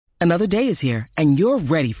Another day is here, and you're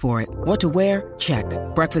ready for it. What to wear? Check.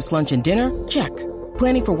 Breakfast, lunch, and dinner? Check.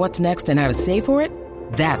 Planning for what's next and how to save for it?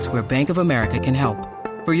 That's where Bank of America can help.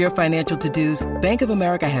 For your financial to-dos, Bank of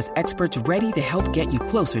America has experts ready to help get you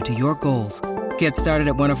closer to your goals. Get started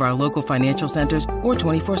at one of our local financial centers or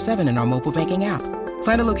 24/7 in our mobile banking app.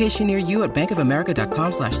 Find a location near you at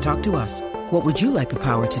bankofamerica.com/talktous. What would you like the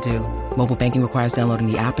power to do? Mobile banking requires downloading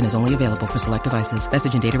the app and is only available for select devices.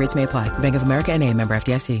 Message and data rates may apply. Bank of America N.A., member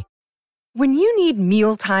FDIC. When you need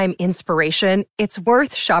mealtime inspiration, it's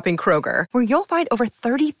worth shopping Kroger, where you'll find over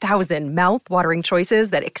 30,000 mouth-watering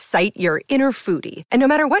choices that excite your inner foodie. And no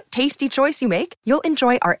matter what tasty choice you make, you'll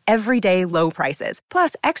enjoy our everyday low prices,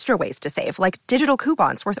 plus extra ways to save, like digital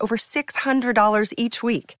coupons worth over $600 each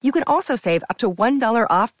week. You can also save up to $1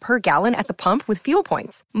 off per gallon at the pump with fuel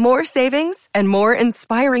points. More savings and more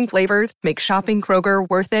inspiring flavors make shopping Kroger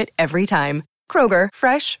worth it every time. Kroger,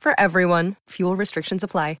 fresh for everyone. Fuel restrictions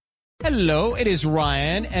apply. Hello, it is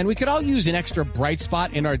Ryan, and we could all use an extra bright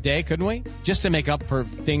spot in our day, couldn't we? Just to make up for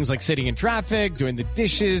things like sitting in traffic, doing the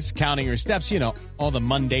dishes, counting your steps, all the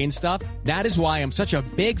mundane stuff. That is why I'm such a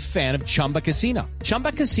big fan of Chumba Casino.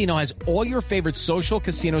 Chumba Casino has all your favorite social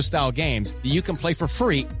casino-style games that you can play for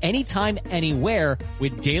free anytime, anywhere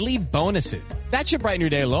with daily bonuses. That should brighten your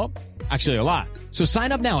day a little. Actually, a lot. So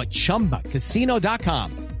sign up now at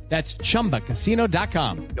ChumbaCasino.com. That's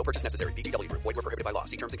ChumbaCasino.com. No purchase necessary. VGW Group. Void where prohibited by law.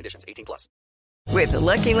 See terms and conditions. 18+. With the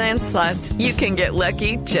Lucky Land Slots, you can get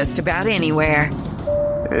lucky just about anywhere.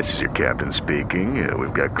 This is your captain speaking.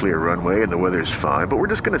 We've got clear runway and the weather's fine, but we're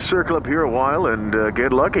just going to circle up here a while and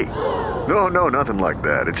get lucky. No, nothing like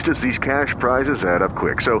that. It's just these cash prizes add up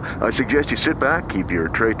quick. So I suggest you sit back, keep your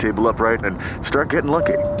tray table upright, and start getting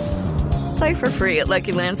lucky. Play for free at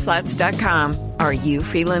LuckyLandSlots.com. Are you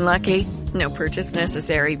feeling lucky? No purchase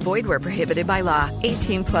necessary. Void where prohibited by law.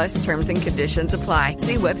 18+ terms and conditions apply.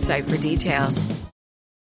 See website for details.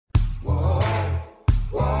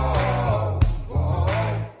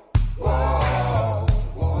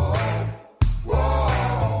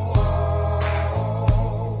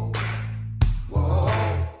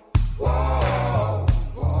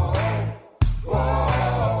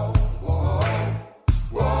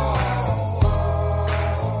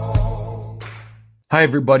 Hi,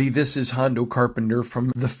 everybody. This is Hondo Carpenter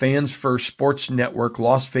from the Fans First Sports Network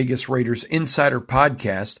Las Vegas Raiders Insider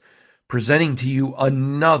Podcast, presenting to you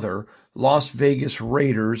another Las Vegas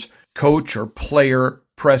Raiders coach or player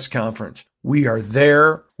press conference. We are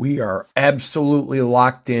there. We are absolutely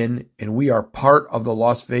locked in, and we are part of the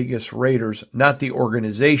Las Vegas Raiders, not the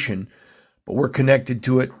organization, but we're connected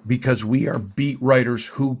to it because we are beat writers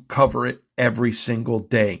who cover it every single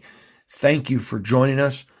day. Thank you for joining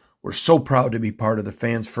us. We're so proud to be part of the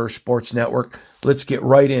Fans First Sports Network. Let's get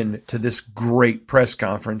right into this great press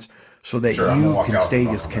conference so that you can stay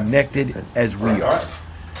as connected as we are.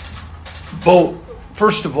 Bo,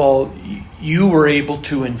 first of all, you were able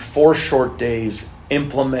to, in 4 short days,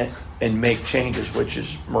 implement and make changes, which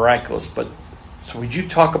is miraculous. But so would you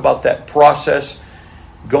talk about that process,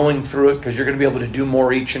 going through it, because you're going to be able to do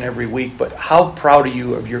more each and every week. But how proud are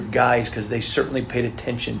you of your guys, because they certainly paid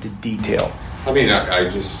attention to detail? I mean, I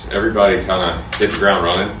just, everybody kind of hit the ground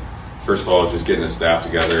running. First of all, just getting the staff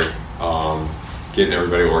together, getting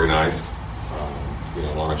everybody organized,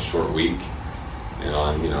 on a short week and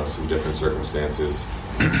on, some different circumstances.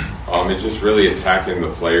 And just really attacking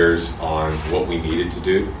the players on what we needed to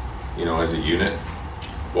do, as a unit,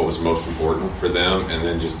 what was most important for them, and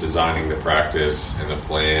then just designing the practice and the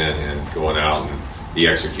plan and going out and the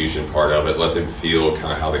execution part of it, let them feel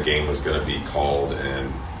kind of how the game was going to be called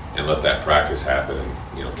and let that practice happen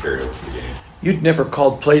and, carry over to the game. You'd never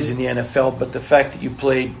called plays in the NFL, but the fact that you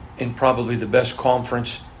played in probably the best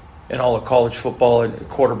conference in all of college football at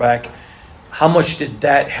quarterback, how much did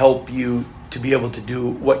that help you to be able to do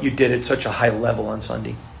what you did at such a high level on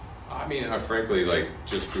Sunday? I mean, frankly,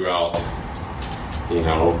 just throughout,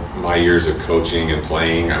 my years of coaching and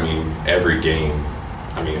playing, every game,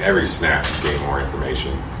 every snap gained more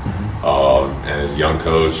information. And as a young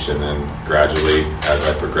coach, and then gradually as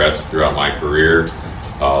I progressed throughout my career,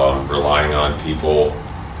 relying on people,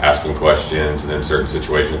 asking questions, and then certain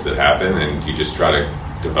situations that happen, and you just try to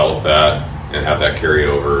develop that and have that carry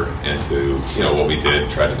over into what we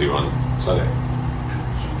tried to do on Sunday.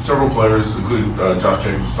 Several players, including Josh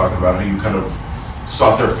Jacobs, was talking about how you kind of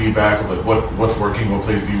sought their feedback of what's working, what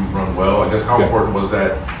plays do you run well. I guess how important was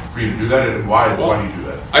that for you to do that, and why do you do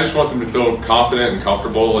that? I just want them to feel confident and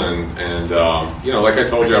comfortable, and like I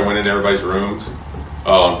told you, I went in everybody's rooms,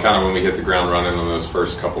 kind of when we hit the ground running on those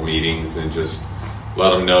first couple meetings, and just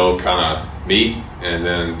let them know kind of me, and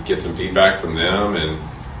then get some feedback from them. And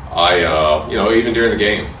I, even during the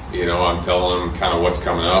game, You know, I'm telling them kind of what's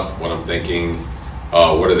coming up, what I'm thinking,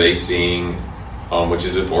 what are they seeing, which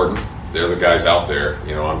is important. They're the guys out there.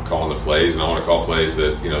 You know, I'm calling the plays, and I want to call plays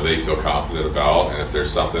that, you know, they feel confident about. And if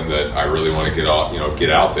there's something that I really want to get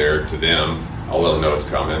out there to them, I'll let them know it's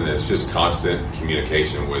coming. And it's just constant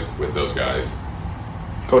communication with those guys.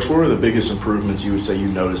 Coach, what were the biggest improvements you would say you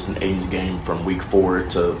noticed in Aiden's game from week 4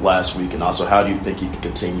 to last week? And also, how do you think he can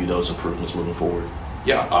continue those improvements moving forward?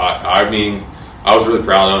 Yeah, I mean, I was really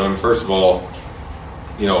proud of him. First of all,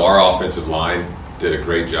 you know, our offensive line did a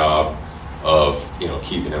great job of, you know,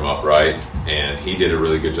 keeping him upright, and he did a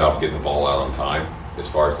really good job getting the ball out on time as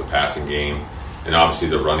far as the passing game, and obviously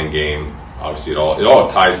the running game. Obviously, it all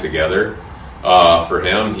ties together for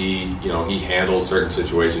him. He handles certain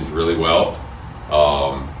situations really well.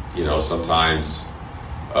 You know, sometimes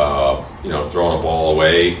throwing a ball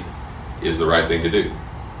away is the right thing to do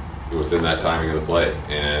within that timing of the play,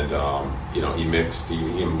 and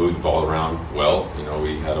he moved the ball around well. You know,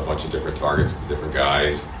 we had a bunch of different targets to different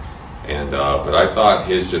guys. And but I thought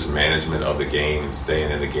his just management of the game and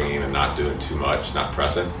staying in the game and not doing too much, not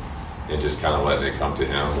pressing, and just kind of letting it come to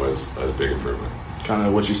him was a big improvement. Kind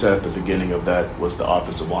of what you said at the beginning of that was the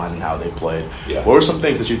offensive line and how they played. Yeah. What were some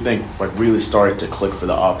things that you think like really started to click for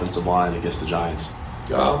the offensive line against the Giants?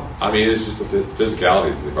 I mean, it's just the physicality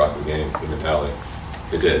that they brought to the game, the mentality.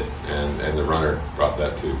 They did, and the runner brought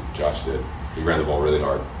that too. Josh did. He ran the ball really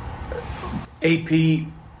hard. AP,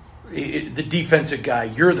 the defensive guy,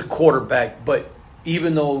 you're the quarterback, but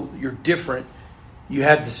even though you're different, you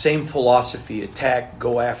have the same philosophy: attack,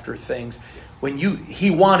 go after things. When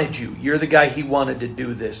he wanted you, you're the guy he wanted to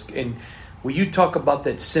do this. And will you talk about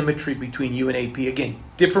that symmetry between you and AP? Again,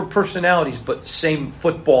 different personalities, but same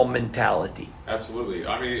football mentality. Absolutely.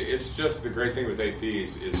 I mean, it's just the great thing with AP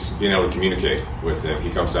is being able to communicate with him.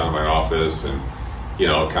 He comes down to my office and, you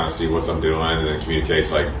know, kind of see what I'm doing, and then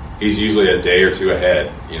communicates. Like, he's usually a day or two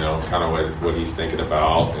ahead, you know, kind of what he's thinking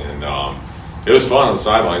about. And it was fun on the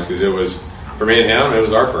sidelines because it was, for me and him, it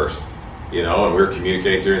was our first, you know, and we were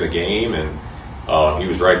communicating during the game, and he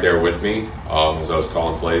was right there with me as I was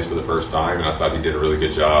calling plays for the first time, and I thought he did a really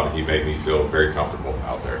good job, and he made me feel very comfortable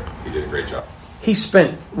out there. He did a great job. He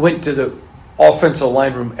went to the offensive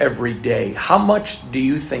line room every day. How much do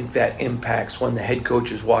you think that impacts when the head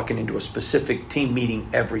coach is walking into a specific team meeting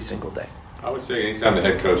every single day? I would say anytime the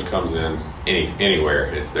head coach comes in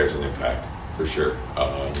anywhere, there's an impact for sure.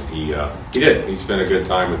 He did. He spent a good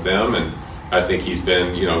time with them, and I think he's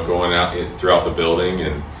been, you know, going out throughout the building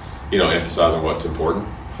and, you know, emphasizing what's important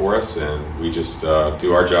for us. And we just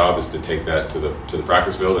do our job is to take that to the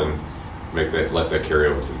practice field and let that carry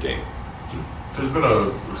over to the game. There's been a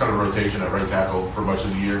kind of rotation at right tackle for much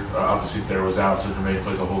of the year. Obviously, Thayer was out, so Jermaine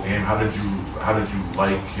played the whole game. How did you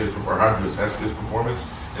like his performance? How did you assess his performance?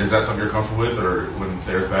 And is that something you're comfortable with, or when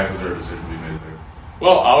Thayer's back, is there a decision to be made there?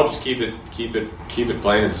 Well, I'll just keep it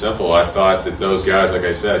plain and simple. I thought that those guys, like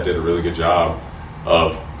I said, did a really good job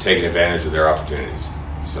of taking advantage of their opportunities.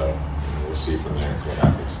 So, you know, we'll see from there what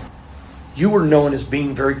happens. You were known as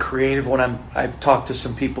being very creative when I've talked to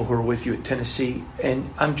some people who are with you at Tennessee, and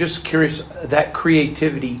I'm just curious, that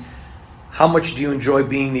creativity, how much do you enjoy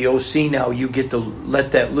being the OC now? You get to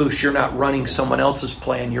let that loose. You're not running someone else's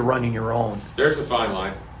plan, you're running your own. There's a fine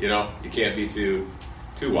line, you know. You can't be too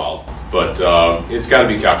wild, but it's got to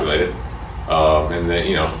be calculated. And then,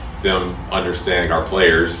 you know, them understanding our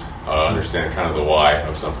players, understanding kind of the why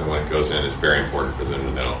of something when it goes in is very important for them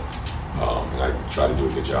to know. And I try to do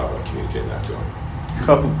a good job of communicating that to them.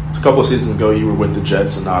 A couple of seasons ago, you were with the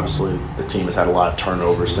Jets, and obviously the team has had a lot of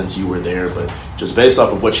turnover since you were there. But just based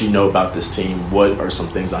off of what you know about this team, what are some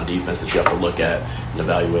things on defense that you have to look at and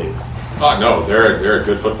evaluate? No, they're a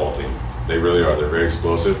good football team. They really are. They're very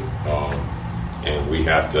explosive, and we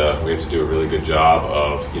have to do a really good job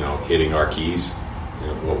of, you know, hitting our keys. You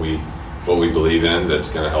know, what we believe in that's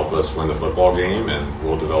going to help us win the football game, and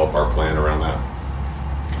we'll develop our plan around that.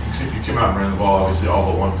 You came out and ran the ball, obviously,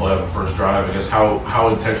 all but one play on the first drive. I guess how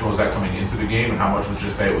intentional was that coming into the game, and how much was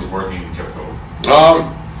just that it was working and kept going?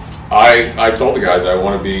 I told the guys I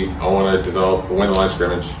want to develop, win the line of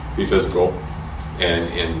scrimmage, be physical,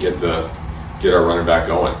 and get our running back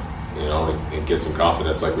going, you know, and get some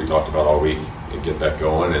confidence like we talked about all week, and get that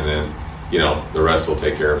going, and then, you know, the rest will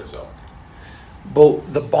take care of itself.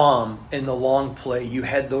 Both the bomb and the long play, you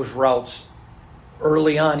had those routes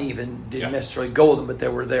early on, even didn't necessarily go with them, but they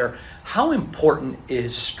were there. How important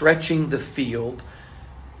is stretching the field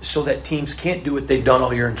so that teams can't do what they've done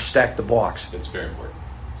all year and stack the box? It's very important.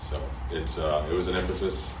 So it was an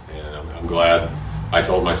emphasis, and I'm glad. I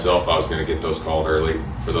told myself I was going to get those called early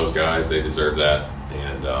for those guys. They deserve that,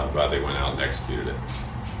 and I'm glad they went out and executed it.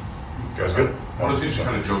 You guys good? One of the things you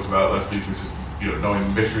kind of joked about last week was just,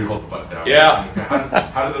 knowing, make sure you hold the button down. Yeah.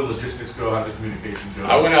 How did the logistics go? How did the communication go?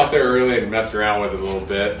 I went out there early and messed around with it a little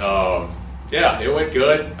bit. Yeah, it went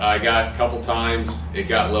good. I got a couple times. It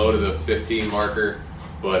got low to the 15 marker,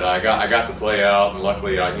 but I got to play out, and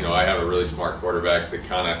luckily, I have a really smart quarterback that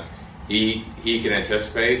kind of he can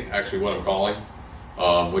anticipate actually what I'm calling,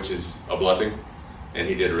 which is a blessing, and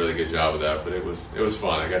he did a really good job with that. But it was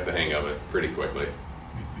fun. I got the hang of it pretty quickly.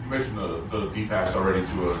 You mentioned the deep pass already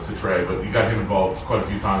to Trey, but you got him involved quite a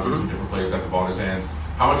few times with some different plays. Got the ball in his hands.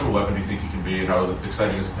 How much of a weapon do you think he can be, and how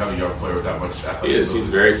exciting is to have a young player with that much athleticism? He is. He's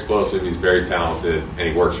very explosive. He's very talented, and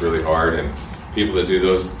he works really hard. And people that do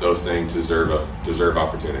those things deserve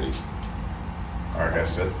opportunities. All right,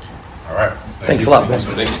 guys. Good. All right. Thanks a lot, Ben.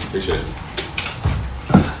 Thank you. Appreciate it.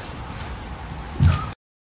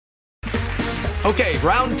 Okay,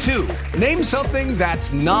 round 2. Name something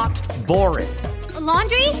that's not boring. A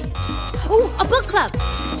laundry? Ooh, a book club.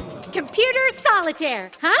 Computer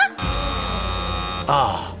solitaire, huh?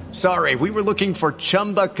 Ah, sorry, we were looking for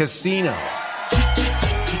Chumba Casino.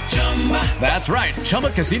 That's right,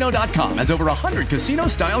 ChumbaCasino.com has over 100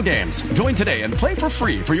 casino-style games. Join today and play for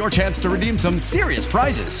free for your chance to redeem some serious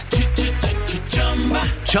prizes.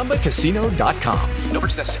 ChumbaCasino.com. No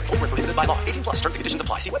purchase necessary. Void where prohibited by law. 18+. Terms and conditions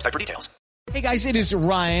apply. See website for details. Hey guys, it is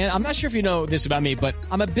Ryan. I'm not sure if you know this about me, but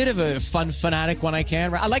I'm a bit of a fun fanatic when I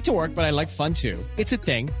can. I like to work, but I like fun too. It's a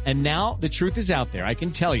thing. And now the truth is out there. I can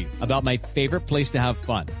tell you about my favorite place to have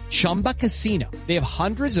fun. Chumba Casino. They have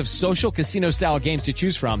hundreds of social casino style games to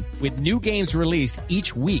choose from with new games released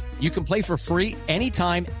each week. You can play for free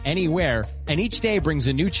anytime, anywhere. And each day brings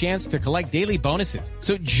a new chance to collect daily bonuses.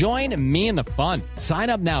 So join me in the fun. Sign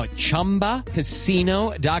up now at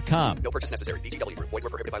ChumbaCasino.com. No purchase necessary. VGW. Void where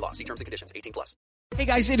prohibited by law. See terms and conditions. 18+. Hey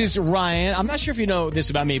guys, it is Ryan. I'm not sure if you know this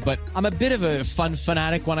about me, but I'm a bit of a fun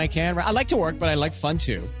fanatic when I can. I like to work, but I like fun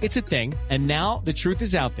too. It's a thing. And now the truth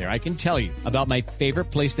is out there. I can tell you about my favorite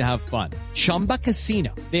place to have fun. Chumba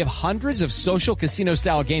Casino. They have hundreds of social casino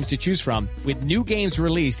style games to choose from with new games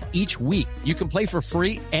released each week. You can play for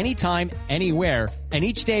free anytime, anywhere. And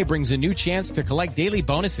each day brings a new chance to collect daily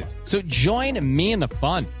bonuses. So join me in the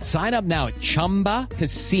fun. Sign up now at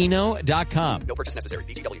ChumbaCasino.com. No purchase necessary.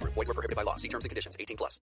 VGW. Void where prohibited by law. See terms and conditions.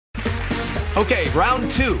 18+. Okay, round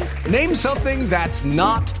 2. Name something that's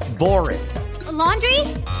not boring. A laundry?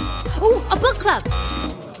 Ooh, a book club.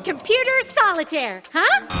 Computer solitaire,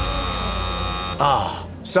 huh? Ah,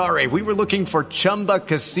 sorry, we were looking for Chumba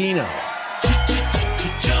Casino.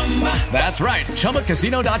 That's right,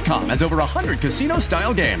 ChumbaCasino.com has over 100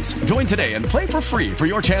 casino-style games. Join today and play for free for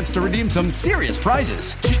your chance to redeem some serious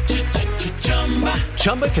prizes.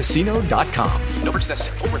 ChumbaCasino.com. No purchase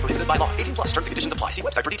necessary. Void where prohibited by law. 18+. Terms and conditions apply. See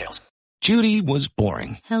website for details. Judy was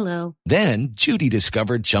boring. Hello. Then Judy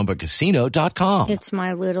discovered ChumbaCasino.com. It's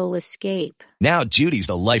my little escape. Now Judy's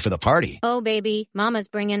the life of the party. Oh, baby, mama's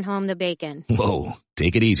bringing home the bacon. Whoa,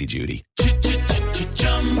 take it easy, Judy.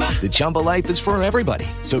 The Chumba life is for everybody.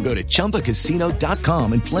 So go to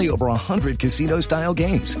ChumbaCasino.com and play over 100 casino-style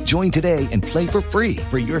games. Join today and play for free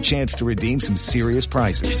for your chance to redeem some serious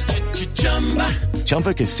prizes.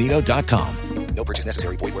 ChumbaCasino.com. No purchase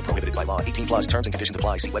necessary. Void where prohibited by law. 18+. Terms and conditions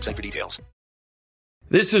apply. See website for details.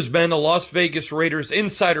 This has been a Las Vegas Raiders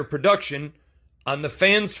Insider production on the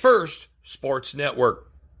Fans First Sports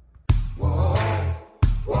Network. Whoa,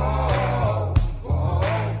 whoa.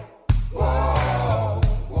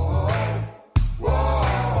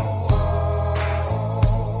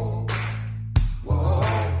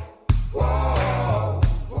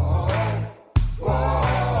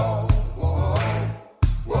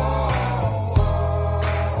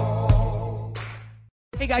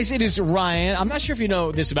 Hey guys, it is Ryan. I'm not sure if you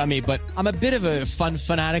know this about me, but I'm a bit of a fun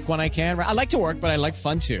fanatic when I can. I like to work, but I like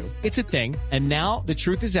fun too. It's a thing. And now the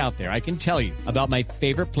truth is out there. I can tell you about my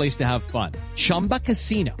favorite place to have fun. Chumba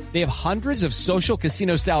Casino. They have hundreds of social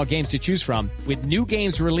casino style games to choose from with new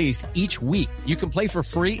games released each week. You can play for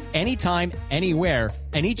free anytime, anywhere.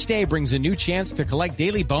 And each day brings a new chance to collect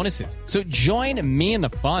daily bonuses. So join me in the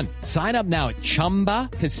fun. Sign up now at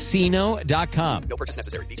ChumbaCasino.com. No purchase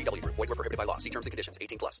necessary. VGW. Void where prohibited by law. See terms and conditions.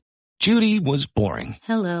 18+. Judy was boring.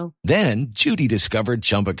 Hello. Then Judy discovered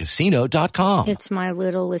ChumbaCasino.com. It's my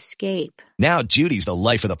little escape. Now Judy's the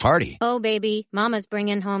life of the party. Oh, baby, mama's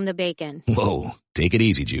bringing home the bacon. Whoa, take it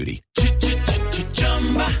easy, Judy.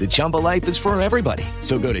 The Chumba life is for everybody.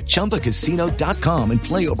 So go to ChumbaCasino.com and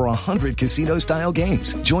play over 100 casino-style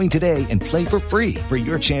games. Join today and play for free for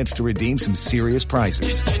your chance to redeem some serious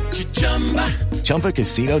prizes.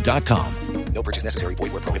 ChumbaCasino.com. No purchase necessary.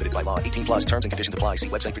 Void where prohibited by law. 18+. Terms and conditions apply. See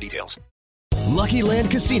website for details. Lucky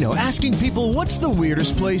Land Casino, asking people, what's the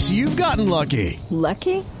weirdest place you've gotten lucky?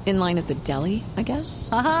 Lucky? In line at the deli, I guess?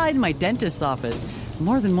 Aha, in my dentist's office.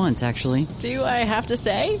 More than once, actually. Do I have to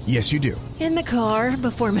say? Yes, you do. In the car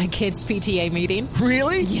before my kids' PTA meeting.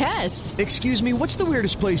 Really? Yes. Excuse me, what's the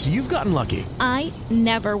weirdest place you've gotten lucky? I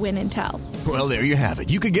never win and tell. Well, there you have it.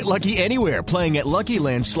 You can get lucky anywhere, playing at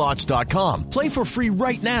LuckyLandSlots.com. Play for free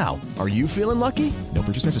right now. Are you feeling lucky? No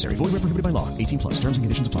purchase necessary. Void where prohibited by law. 18+. Terms and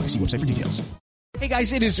conditions apply. See website for details. Hey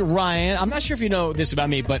guys, it is Ryan. I'm not sure if you know this about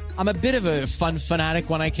me, but I'm a bit of a fun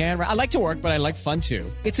fanatic when I can. I like to work, but I like fun too.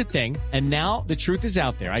 It's a thing. And now the truth is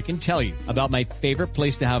out there. I can tell you about my favorite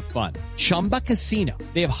place to have fun. Chumba Casino.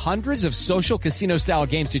 They have hundreds of social casino style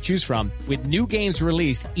games to choose from with new games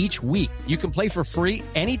released each week. You can play for free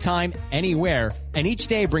anytime, anywhere. And each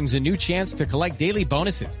day brings a new chance to collect daily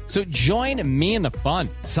bonuses. So join me in the fun.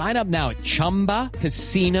 Sign up now at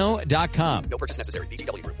ChumbaCasino.com. No purchase necessary.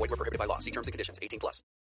 VGW Group. Void where prohibited by law. See terms and conditions. 18+.